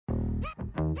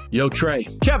Yo, Trey.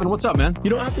 Kevin, what's up, man?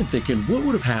 I've been thinking, what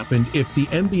would have happened if the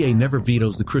NBA never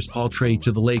vetoes the Chris Paul trade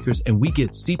to the Lakers and we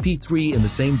get CP3 in the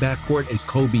same backcourt as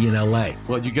Kobe in LA?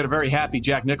 Well, you get a very happy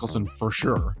Jack Nicholson for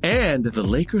sure. And the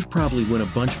Lakers probably win a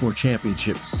bunch more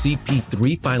championships.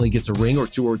 CP3 finally gets a ring or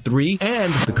 2 or 3,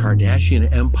 and the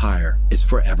Kardashian empire is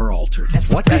forever altered.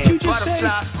 What did you just say?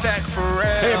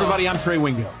 Hey, everybody, I'm Trey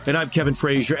Wingo. And I'm Kevin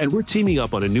Frazier, and we're teaming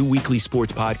up on a new weekly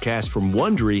sports podcast from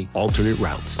Wondery, Alternate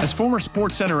Routes. As former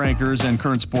Sports Center anchors and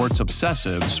current sports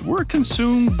obsessives, we're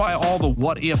consumed by all the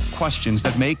what-if questions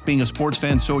that make being a sports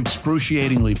fan so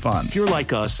excruciatingly fun. If you're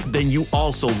like us, then you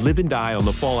also live and die on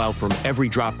the fallout from every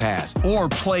drop pass. Or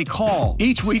play call.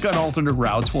 Each week on Alternate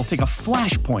Routes, we'll take a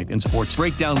flashpoint in sports,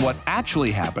 break down what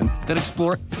actually happened, then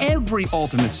explore every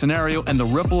alternate scenario and the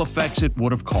ripple effects it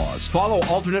would have caused. Follow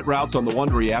Alternate Routes on the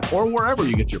Wondery app or wherever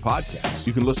you get your podcasts.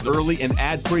 You can listen early and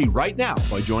ad-free right now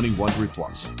by joining Wondery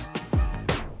Plus.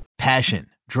 Passion,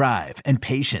 drive, and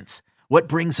patience. What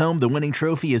brings home the winning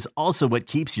trophy is also what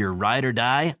keeps your ride or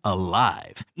die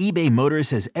alive. eBay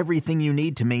Motors has everything you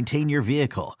need to maintain your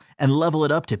vehicle and level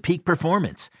it up to peak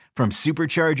performance, from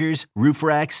superchargers, roof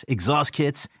racks, exhaust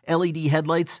kits, LED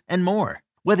headlights, and more.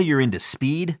 Whether you're into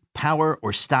speed, power,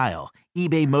 or style,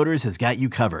 eBay Motors has got you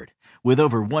covered. With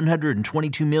over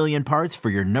 122 million parts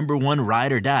for your number one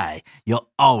ride or die,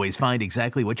 you'll always find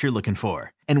exactly what you're looking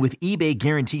for. And with eBay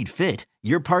Guaranteed Fit,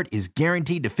 your part is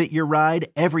guaranteed to fit your ride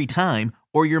every time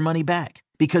or your money back.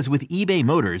 Because with eBay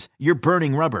Motors, you're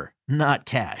burning rubber, not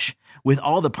cash. With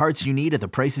all the parts you need at the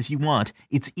prices you want,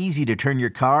 it's easy to turn your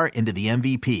car into the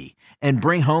MVP and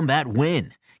bring home that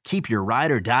win. Keep your ride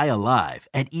or die alive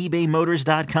at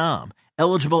ebaymotors.com.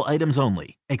 Eligible items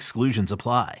only. Exclusions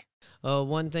apply.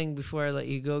 One thing before I let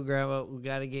you go, Grandma, we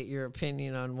got to get your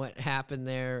opinion on what happened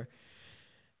there.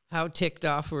 How ticked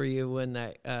off were you when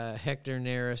that Hector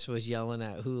Neris was yelling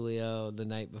at Julio the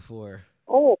night before?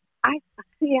 Oh, I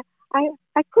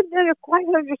couldn't quite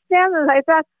understand it. I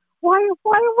thought, why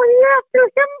were you after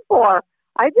him for?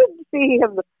 I didn't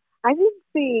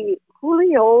see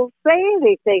Julio say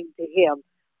anything to him,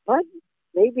 but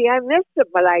maybe I missed it,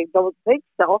 but I don't think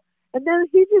so. And then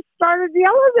he just started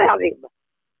yelling at him.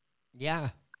 Yeah.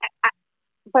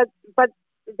 But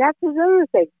that's another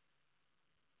thing.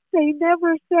 They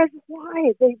never said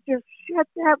why. They just shut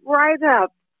that right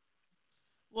up.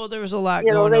 Well, there was a lot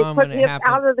going on when it happened. They put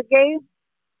him out of the game,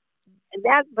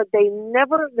 but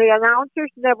the announcers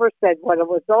never said when it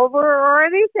was over or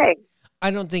anything.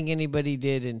 I don't think anybody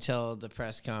did until the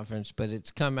press conference, but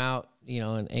it's come out,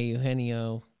 and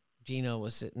Eugenio Gino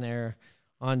was sitting there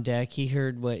on deck. He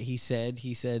heard what he said.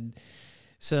 He said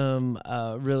some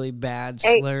really bad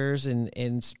slurs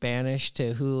in Spanish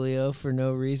to Julio for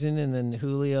no reason. And then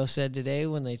Julio said today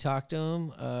when they talked to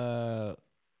him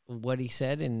what he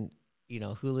said. And,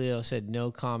 Julio said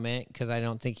no comment because I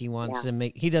don't think he wants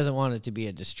to he doesn't want it to be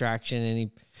a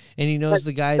distraction. And he knows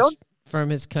the guys from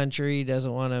his country. He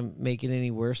doesn't want to make it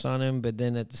any worse on him. But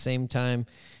then at the same time,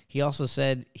 he also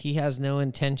said he has no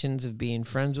intentions of being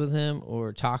friends with him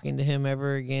or talking to him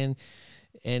ever again.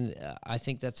 And I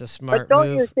think that's a smart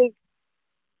move.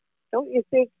 Don't you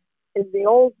think in the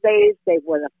old days they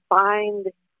would have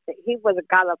he would have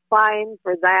got a fine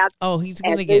for that? Oh, he's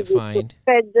going to get fined.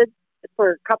 Suspended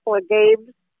for a couple of games.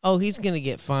 Oh, he's going to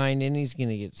get fined and he's going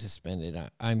to get suspended,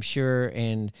 I'm sure.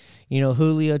 And,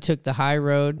 Julio took the high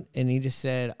road and he just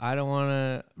said, I don't want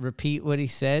to repeat what he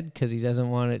said because he doesn't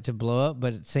want it to blow up.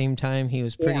 But at the same time, he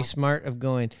was pretty smart of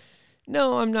going,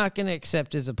 no, I'm not going to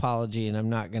accept his apology and I'm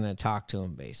not going to talk to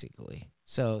him, basically.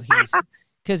 So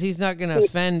because he's not going to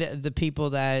offend the people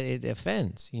that it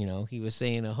offends. He was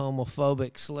saying a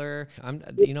homophobic slur.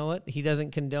 You know what? He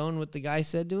doesn't condone what the guy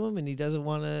said to him and he doesn't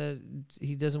want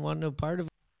no part of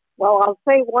it. Well, I'll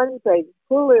say one thing.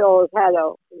 Julio has had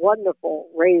a wonderful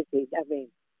raising. I mean,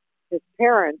 his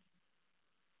parents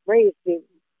raised him.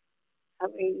 I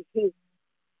mean, he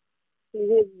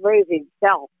didn't raise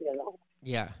himself,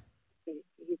 Yeah.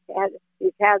 He's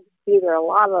had either a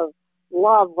lot of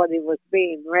love when he was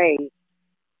being raised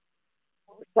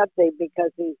or something because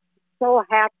he's so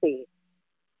happy.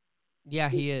 Yeah,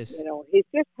 he is. He's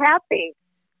just happy.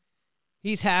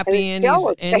 He's happy and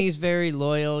he's very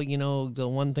loyal. The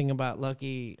one thing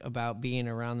about being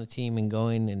around the team and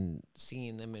going and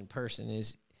seeing them in person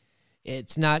is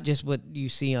it's not just what you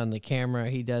see on the camera.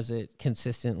 He does it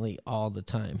consistently all the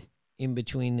time, in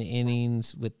between the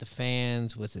innings, with the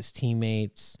fans, with his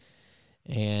teammates,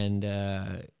 and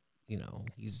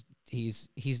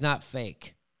he's not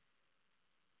fake.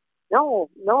 No.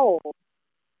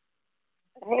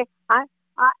 Hey, I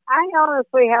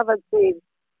honestly haven't seen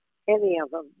any of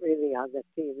them really on the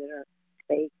team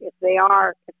If they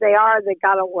are, they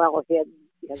got it well hidden.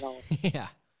 Yeah.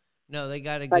 No, they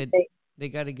got a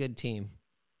good team.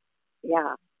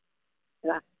 Yeah.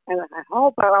 And I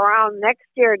hope I'm around next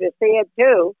year to see it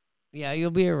too. Yeah,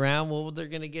 you'll be around. Well, they're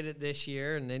going to get it this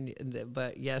year,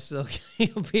 but yes,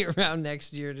 you'll be around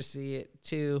next year to see it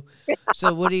too.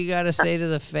 So, what do you got to say to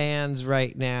the fans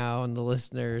right now and the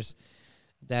listeners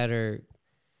that are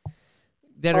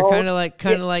kind of like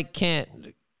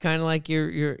Kent, kind of like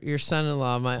your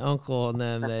son-in-law, my uncle, and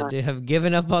them that have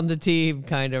given up on the team,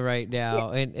 kind of right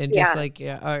now, and just like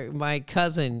my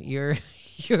cousin, your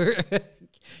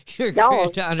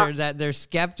granddaughter, that they're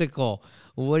skeptical.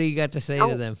 What do you got to say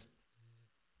to them?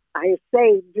 I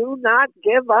say, do not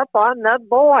give up on the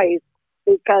boys,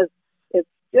 because it's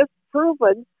just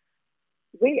proven.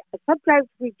 Sometimes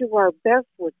we do our best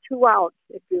with 2 outs.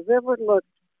 If you've ever looked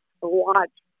or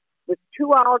watched, with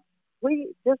 2 outs,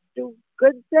 we just do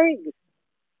good things,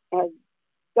 and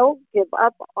don't give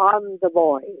up on the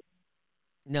boys.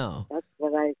 No, that's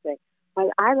what I say. But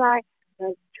I like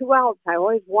the 2 outs. I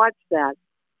always watch that,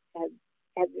 and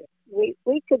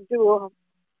we could do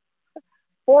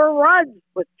 4 runs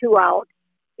with 2 outs,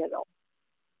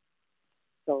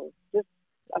 So just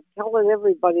I'm telling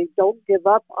everybody, don't give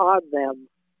up on them.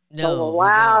 No, the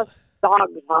last dog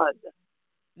hunt.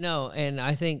 No, and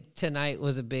I think tonight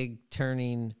was a big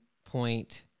turning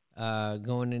point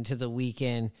going into the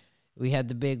weekend. We had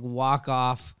the big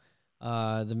walk-off.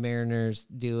 The Mariners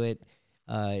do it.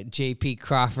 J.P.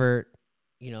 Crawford,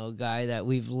 a guy that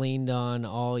we've leaned on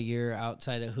all year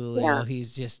outside of Julio. Yeah.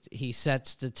 He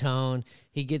sets the tone.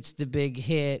 He gets the big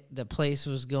hit. The place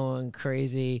was going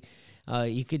crazy.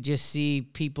 You could just see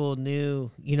people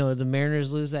knew, the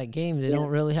Mariners lose that game. They don't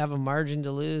really have a margin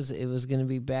to lose. It was going to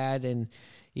be bad, and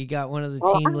you got one of the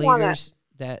team leaders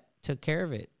that took care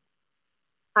of it.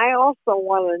 I also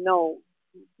want to know,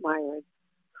 Myron,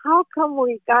 how come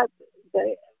we got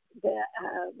the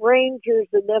Rangers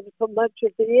and them so much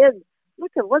at the end?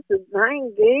 Look at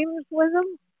 9 games with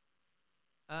them?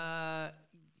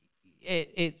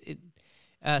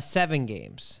 7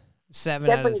 games. 7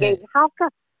 out of 10. games.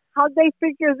 How'd they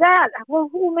figure that? Well,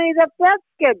 who made up that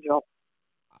schedule?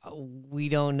 We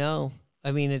don't know.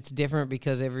 I mean, it's different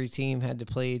because every team had to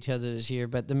play each other this year,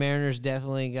 but the Mariners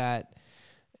definitely got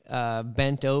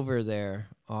bent over there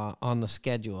on the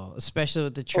schedule, especially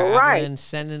with the traveling,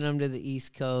 sending them to the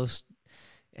East Coast,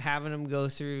 having them go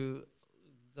through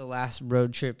the last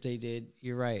road trip they did.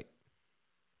 You're right.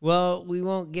 Well, we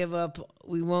won't give up.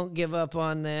 We won't give up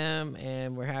on them,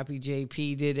 and we're happy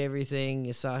JP did everything.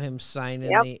 You saw him signing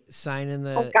the.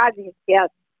 Oh God, yes.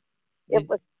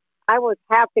 I was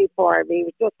happy for him. He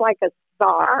was just like a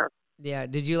star. Yeah.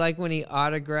 Did you like when he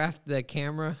autographed the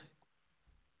camera?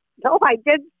 No, I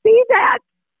didn't see that.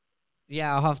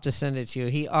 Yeah, I'll have to send it to you.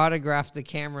 He autographed the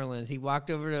camera lens. He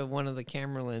walked over to one of the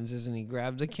camera lenses and he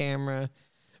grabbed the camera.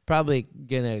 Probably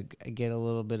gonna get a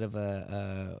little bit of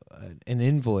an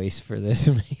invoice for this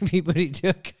maybe, but he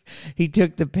took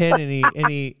the pen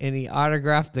and he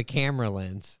autographed the camera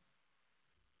lens.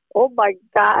 Oh my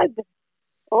God!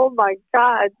 Oh my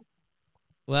God!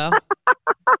 Well,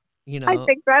 I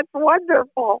think that's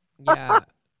wonderful. Yeah.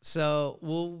 So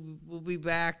we'll be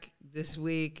back this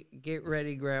week. Get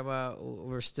ready, Grandma.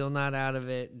 We're still not out of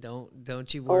it.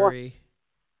 Don't you worry.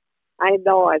 I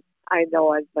know it,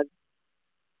 but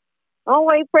I'll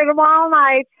wait for tomorrow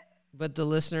night. But the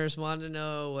listeners want to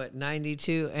know what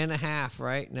 92.5,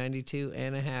 right?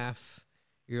 92.5.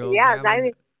 Your old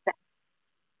Grandma.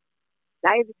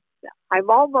 90. I'm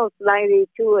almost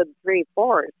 92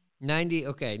 3/4.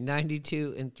 92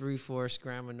 3/4,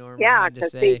 Grandma Norma. Yeah,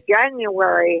 because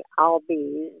January I'll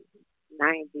be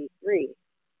 93.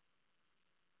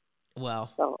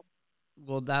 Well,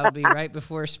 that'll be right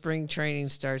before spring training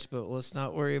starts, but let's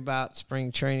not worry about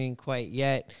spring training quite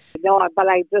yet. No, but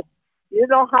I just,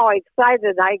 how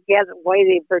excited I get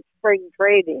waiting for spring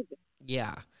training.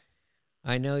 Yeah.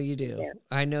 I know you do. Yeah.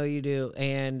 I know you do.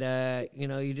 And,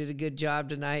 you did a good job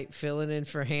tonight filling in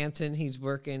for Hanson. He's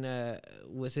working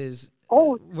with his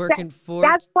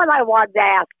That's what I wanted to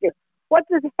ask you. What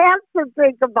does Hanson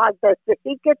think about this? Did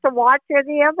he get to watch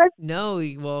any of it? No.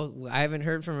 I haven't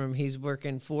heard from him. He's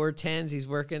working 4/10s. He's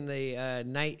working the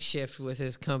night shift with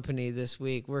his company this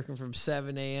week, working from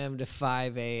 7 a.m. to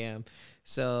 5 a.m.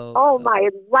 So. Oh, my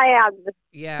land.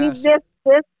 Yeah. He missed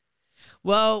this.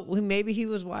 Well, maybe he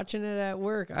was watching it at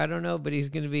work. I don't know, but he's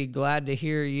going to be glad to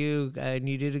hear you. And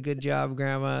you did a good job,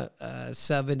 Grandma,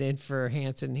 subbing in for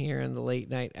Hanson here in the late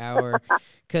night hour.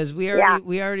 Because we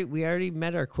already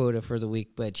met our quota for the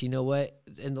week. But you know what?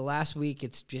 in the last week,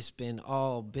 it's just been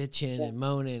all bitching and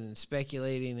moaning and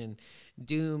speculating and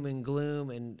doom and gloom.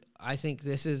 And I think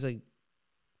this is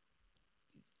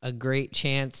a great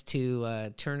chance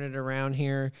to turn it around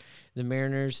here. The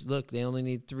Mariners, look, they only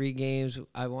need 3 games.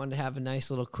 I wanted to have a nice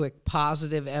little quick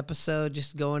positive episode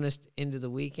just going us into the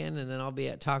weekend, and then I'll be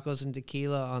at Tacos and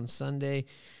Tequila on Sunday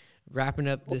wrapping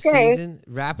up the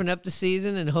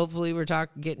season, and hopefully we're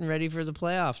getting ready for the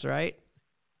playoffs, right?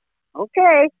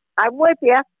 Okay, I'm with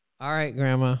you. All right,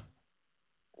 Grandma.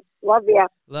 Love you.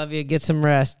 Love you. Get some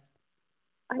rest.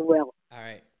 I will. All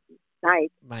right.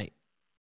 Night. Night.